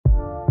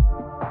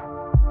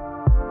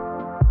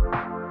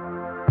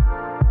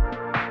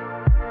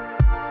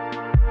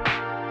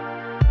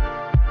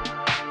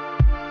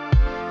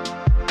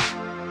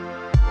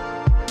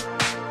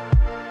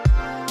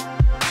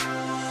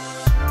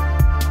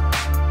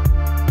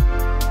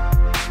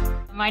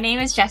My name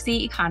is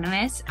Jessi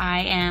Economos.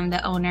 I am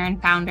the owner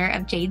and founder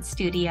of Jeid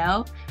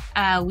Studio.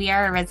 We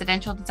are a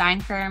residential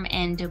design firm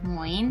in Des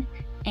Moines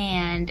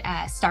and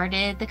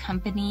started the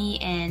company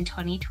in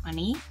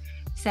 2020.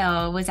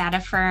 So was at a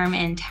firm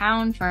in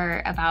town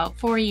for about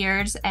 4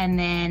 years and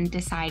then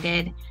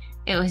decided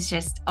it was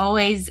just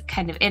always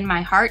kind of in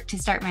my heart to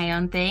start my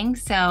own thing.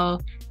 So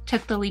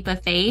took the leap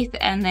of faith,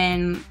 and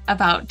then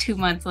about 2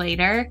 months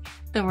later,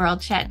 the world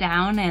shut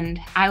down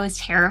and I was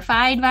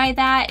terrified by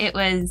that. It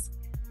was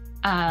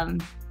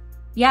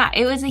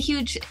it was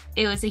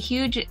a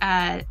huge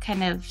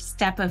kind of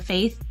step of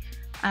faith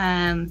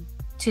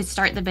to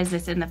start the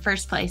business in the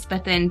first place,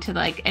 but then to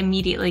like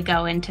immediately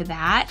go into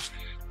that.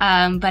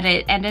 But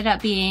it ended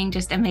up being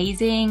just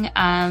amazing.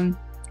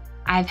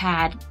 I've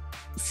had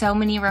so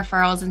many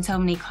referrals and so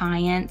many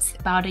clients.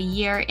 About a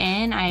year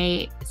in,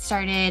 I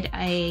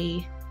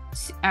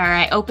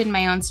opened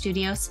my own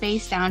studio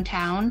space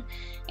downtown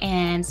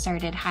and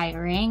started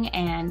hiring,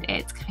 and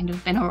it's kind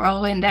of been a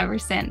whirlwind ever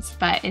since,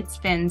 but it's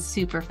been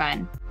super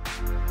fun.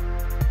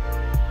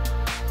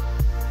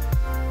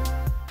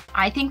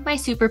 I think my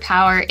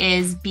superpower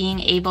is being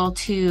able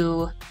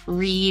to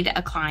read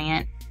a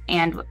client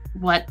and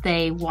what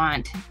they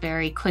want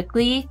very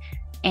quickly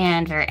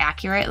and very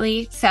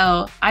accurately.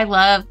 So I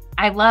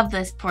love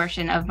this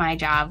portion of my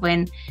job.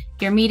 When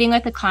you're meeting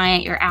with a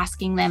client, you're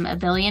asking them a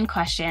billion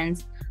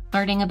questions,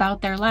 learning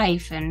about their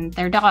life and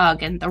their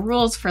dog and the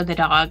rules for the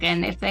dog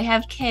and if they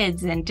have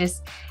kids, and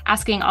just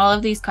asking all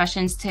of these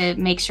questions to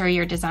make sure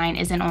your design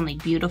isn't only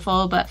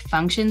beautiful but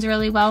functions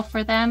really well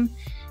for them.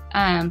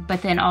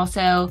 But then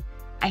also,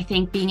 I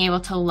think being able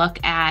to look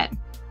at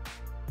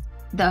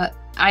the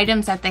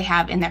items that they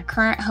have in their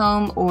current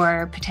home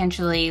or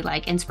potentially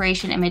like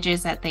inspiration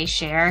images that they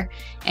share,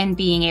 and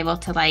being able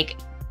to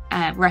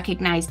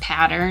recognize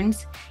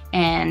patterns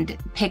and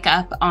pick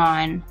up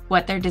on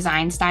what their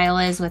design style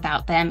is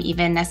without them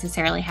even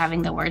necessarily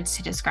having the words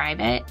to describe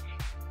it.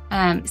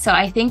 So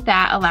I think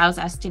that allows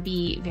us to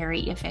be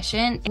very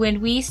efficient. When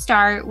we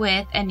start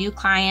with a new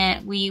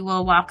client, we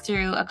will walk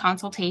through a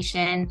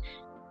consultation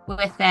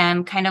with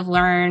them, kind of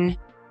learn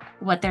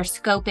what their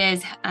scope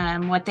is,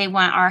 what they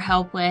want our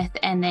help with.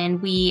 And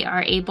then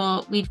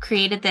we've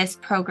created this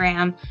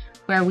program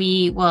where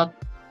we will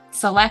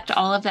select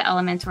all of the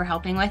elements we're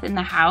helping with in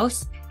the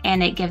house,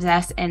 and it gives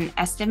us an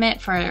estimate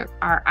for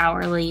our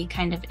hourly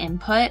kind of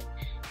input.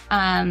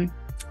 And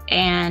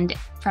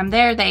from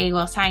there, they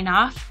will sign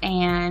off,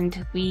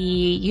 and we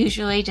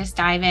usually just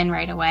dive in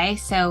right away.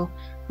 So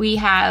we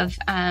have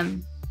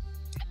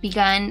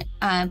begun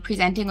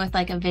presenting with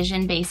like a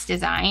vision-based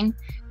design.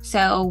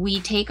 So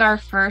we take our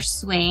first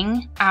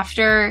swing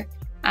after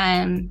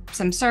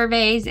some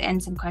surveys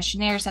and some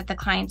questionnaires that the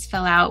clients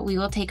fill out. We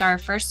will take our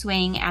first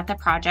swing at the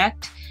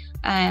project,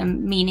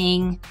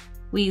 meaning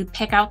we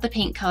pick out the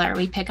paint color,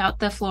 we pick out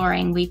the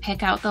flooring, we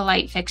pick out the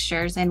light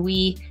fixtures, and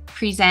we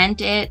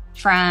present it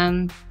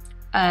from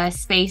a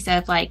space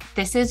of like,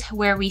 this is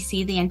where we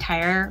see the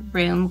entire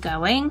room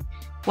going.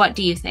 What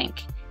do you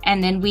think?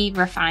 And then we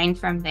refine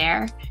from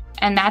there.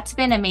 And that's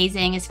been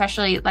amazing,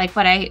 especially like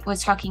what I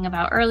was talking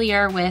about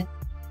earlier with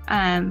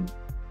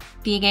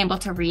being able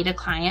to read a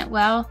client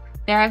well.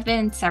 There have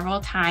been several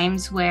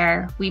times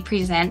where we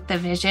present the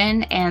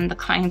vision and the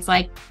client's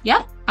like,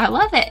 yep, I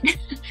love it.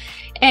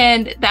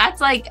 And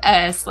that's like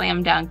a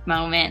slam dunk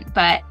moment,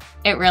 but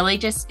it really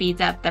just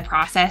speeds up the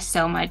process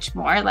so much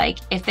more. Like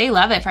if they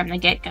love it from the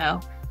get-go,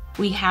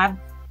 we have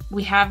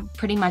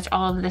pretty much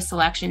all of the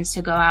selections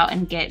to go out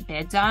and get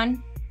bids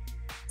on.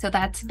 So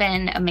that's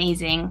been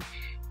amazing.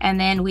 And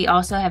then we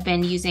also have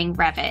been using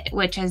Revit,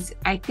 which has,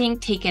 I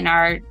think, taken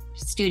our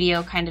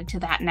studio kind of to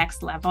that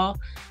next level,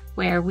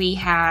 where we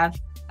have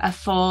a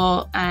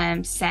full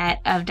set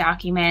of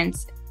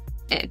documents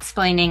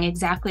explaining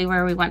exactly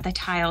where we want the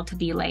tile to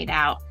be laid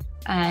out,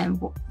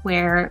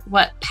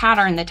 what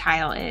pattern the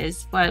tile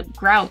is, what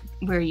grout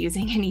we're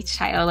using in each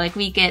tile. Like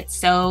we get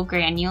so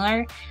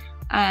granular.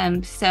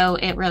 So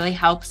it really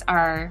helps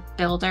our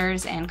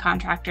builders and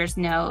contractors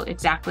know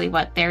exactly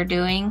what they're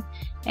doing,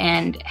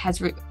 and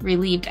has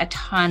relieved a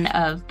ton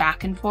of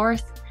back and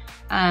forth.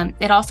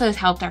 It also has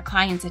helped our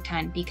clients a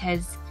ton,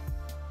 because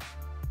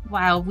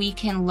while we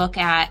can look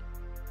at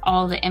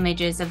all the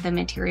images of the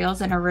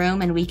materials in a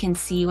room and we can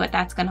see what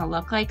that's going to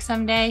look like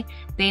someday,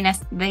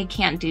 they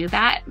can't do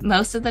that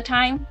most of the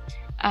time.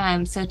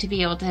 So to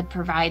be able to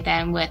provide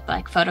them with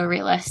like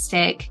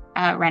photorealistic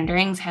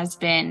renderings has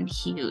been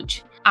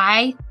huge.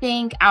 I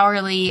think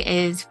hourly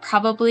is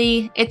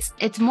probably,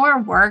 it's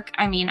more work.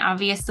 I mean,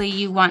 obviously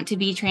you want to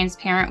be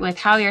transparent with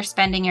how you're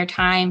spending your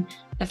time.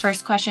 The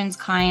first questions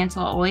clients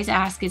will always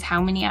ask is,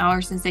 how many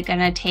hours is it going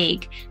to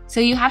take?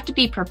 So you have to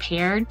be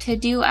prepared to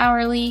do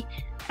hourly.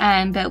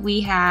 But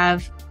we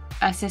have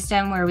a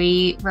system where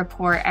we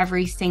report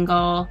every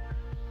single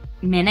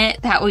minute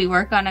that we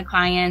work on a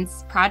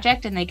client's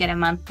project, and they get a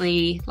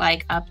monthly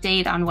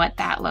update on what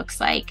that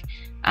looks like.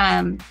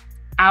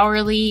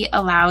 Hourly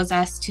allows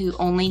us to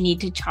only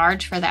need to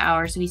charge for the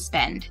hours we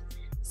spend.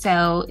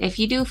 So if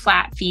you do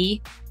flat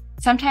fee,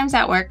 sometimes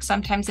that works,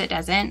 sometimes it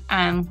doesn't.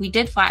 We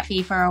did flat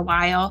fee for a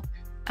while,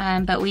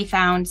 but we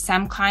found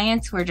some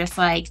clients were just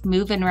like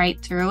moving right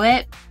through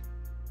it.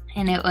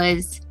 And it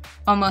was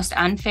almost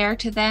unfair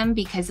to them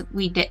because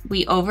we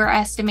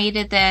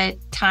overestimated the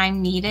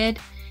time needed.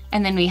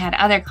 And then we had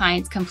other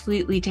clients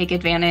completely take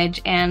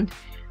advantage and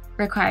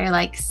require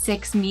like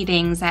 6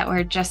 meetings that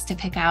were just to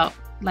pick out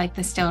like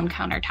the stone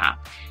countertop.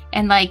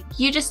 And like,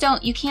 you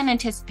can't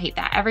anticipate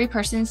that. Every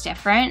person's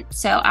different.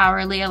 So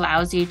hourly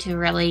allows you to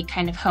really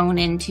kind of hone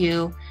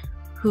into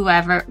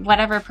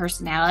whatever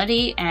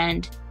personality,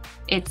 and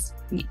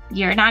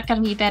you're not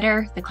going to be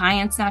better. The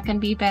client's not going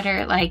to be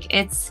better. Like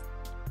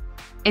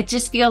it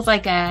just feels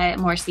like a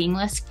more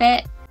seamless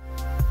fit.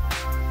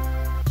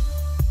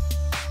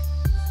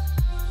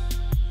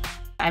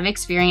 I've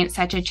experienced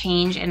such a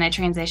change and a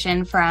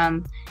transition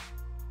from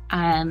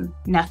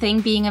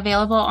nothing being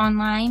available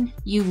online.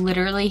 You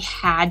literally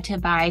had to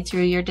buy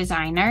through your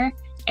designer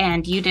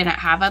and you didn't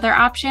have other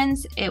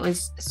options. It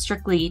was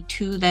strictly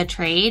to the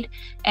trade.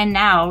 And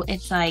now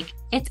it's like,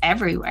 it's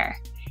everywhere.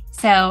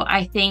 So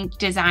I think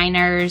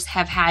designers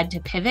have had to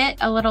pivot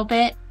a little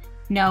bit,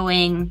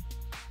 knowing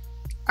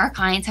our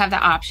clients have the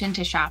option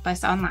to shop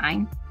us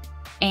online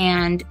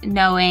and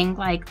knowing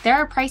like there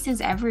are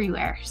prices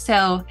everywhere.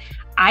 So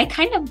I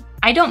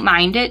don't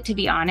mind it, to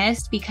be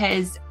honest,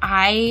 because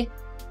I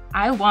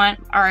want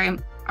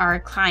our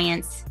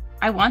clients,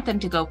 I want them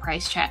to go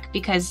price check,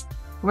 because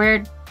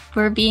we're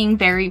being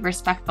very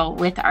respectful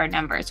with our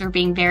numbers. We're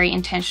being very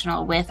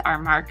intentional with our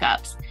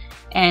markups.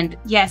 And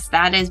yes,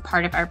 that is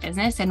part of our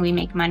business and we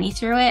make money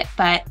through it.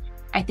 But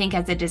I think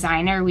as a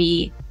designer,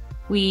 we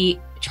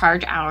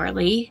charge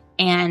hourly,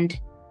 and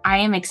I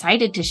am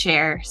excited to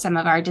share some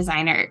of our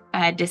designer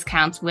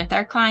discounts with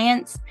our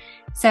clients.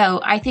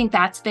 So I think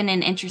that's been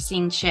an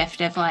interesting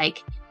shift of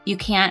like, you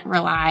can't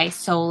rely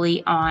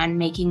solely on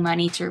making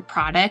money through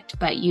product,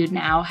 but you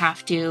now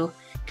have to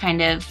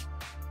kind of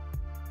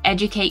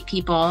educate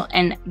people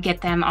and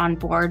get them on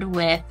board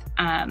with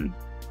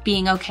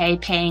being okay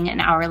paying an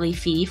hourly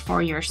fee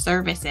for your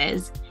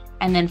services,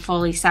 and then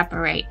fully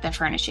separate the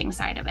furnishing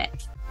side of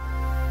it.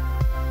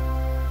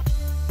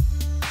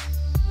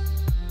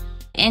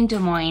 In Des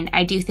Moines,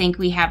 I do think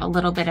we have a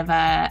little bit of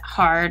a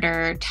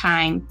harder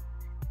time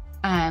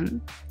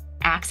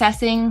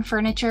accessing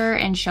furniture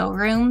and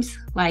showrooms.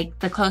 Like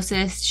the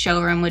closest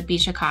showroom would be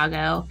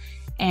Chicago,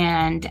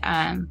 and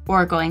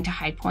or going to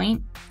High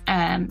Point.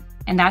 And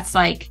that's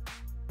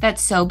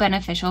so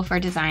beneficial for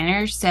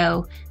designers.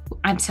 So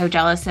I'm so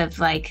jealous of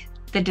like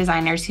the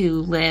designers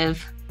who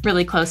live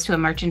really close to a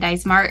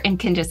merchandise mart and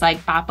can just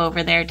like pop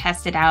over there,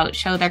 test it out,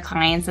 show their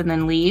clients, and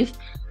then leave.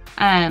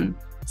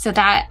 So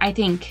that, I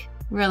think,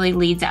 really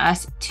leads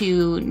us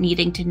to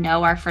needing to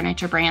know our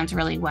furniture brands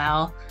really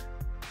well,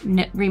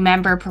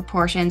 remember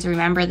proportions,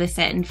 remember the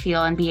sit and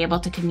feel, and be able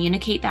to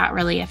communicate that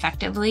really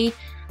effectively.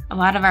 A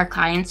lot of our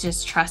clients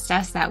just trust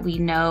us that we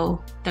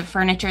know the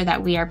furniture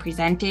that we are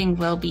presenting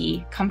will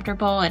be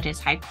comfortable, it is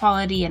high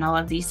quality, and all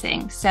of these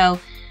things. So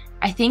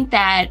I think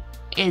that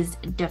is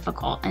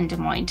difficult in Des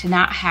Moines, to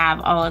not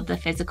have all of the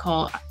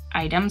physical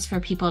items for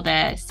people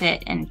to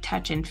sit and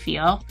touch and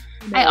feel.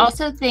 I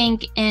also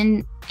think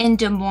in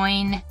Des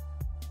Moines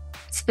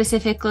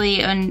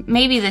specifically, and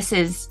maybe this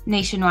is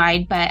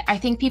nationwide, but I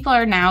think people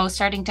are now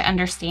starting to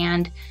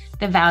understand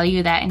the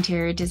value that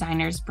interior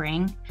designers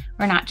bring.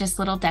 We're not just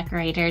little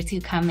decorators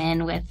who come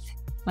in with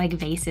like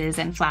vases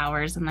and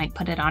flowers and like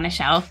put it on a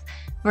shelf.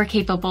 We're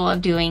capable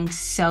of doing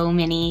so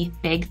many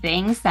big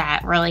things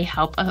that really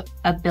help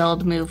a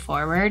build move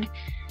forward.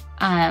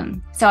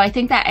 So I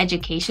think that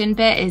education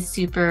bit is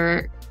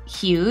super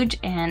huge.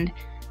 And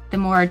the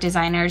more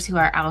designers who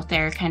are out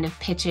there kind of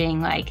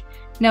pitching like,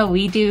 no,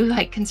 we do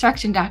like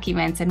construction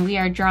documents and we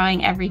are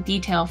drawing every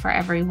detail for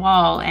every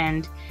wall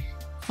and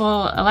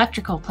full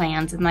electrical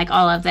plans and like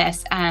all of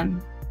this.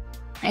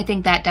 I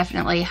think that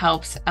definitely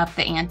helps up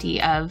the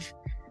ante of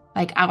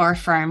like our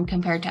firm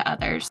compared to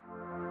others.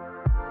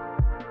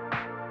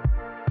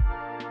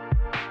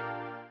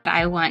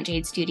 I want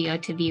Jeid Studio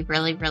to be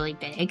really, really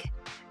big.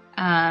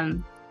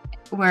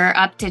 We're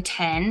up to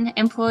 10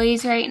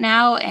 employees right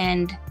now,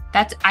 and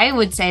I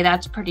would say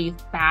that's pretty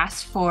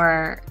fast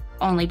for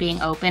only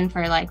being open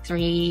for like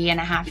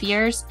 3.5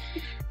 years.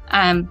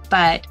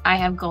 But I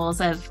have goals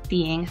of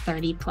being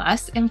 30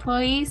 plus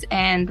employees,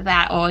 and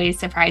that always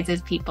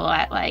surprises people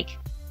at like,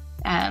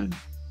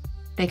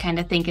 they kind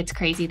of think it's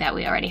crazy that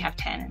we already have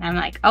 10. And I'm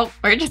like, oh,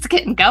 we're just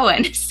getting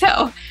going.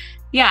 So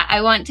yeah,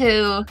 I want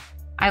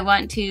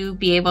to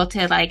be able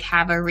to like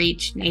have a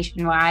reach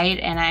nationwide,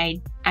 and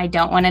I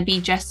don't want to be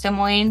just Des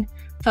Moines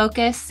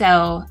focused.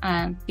 So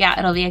yeah,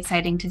 it'll be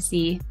exciting to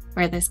see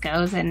where this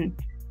goes, and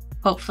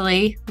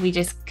hopefully we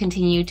just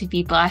continue to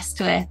be blessed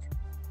with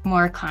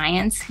more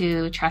clients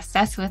who trust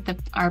us with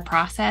our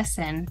process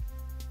and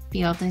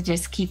be able to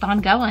just keep on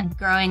going.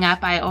 Growing up,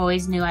 I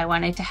always knew I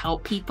wanted to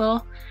help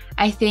people.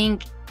 I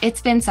think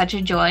it's been such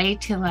a joy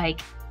to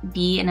like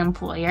be an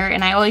employer,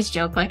 and I always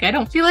joke like I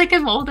don't feel like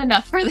I'm old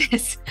enough for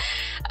this.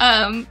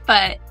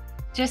 But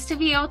just to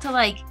be able to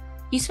like,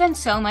 you spend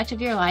so much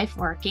of your life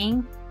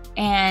working,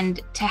 And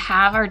to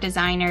have our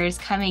designers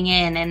coming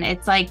in, and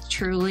it's like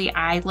truly,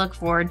 I look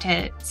forward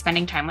to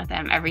spending time with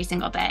them every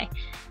single day.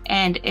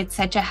 And it's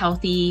such a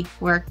healthy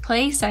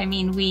workplace. I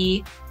mean,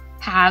 we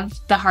have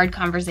the hard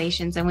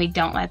conversations and we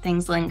don't let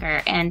things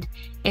linger. And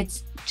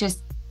it's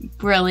just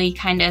really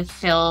kind of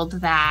filled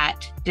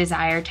that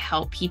desire to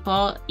help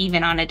people,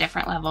 even on a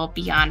different level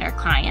beyond our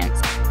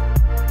clients.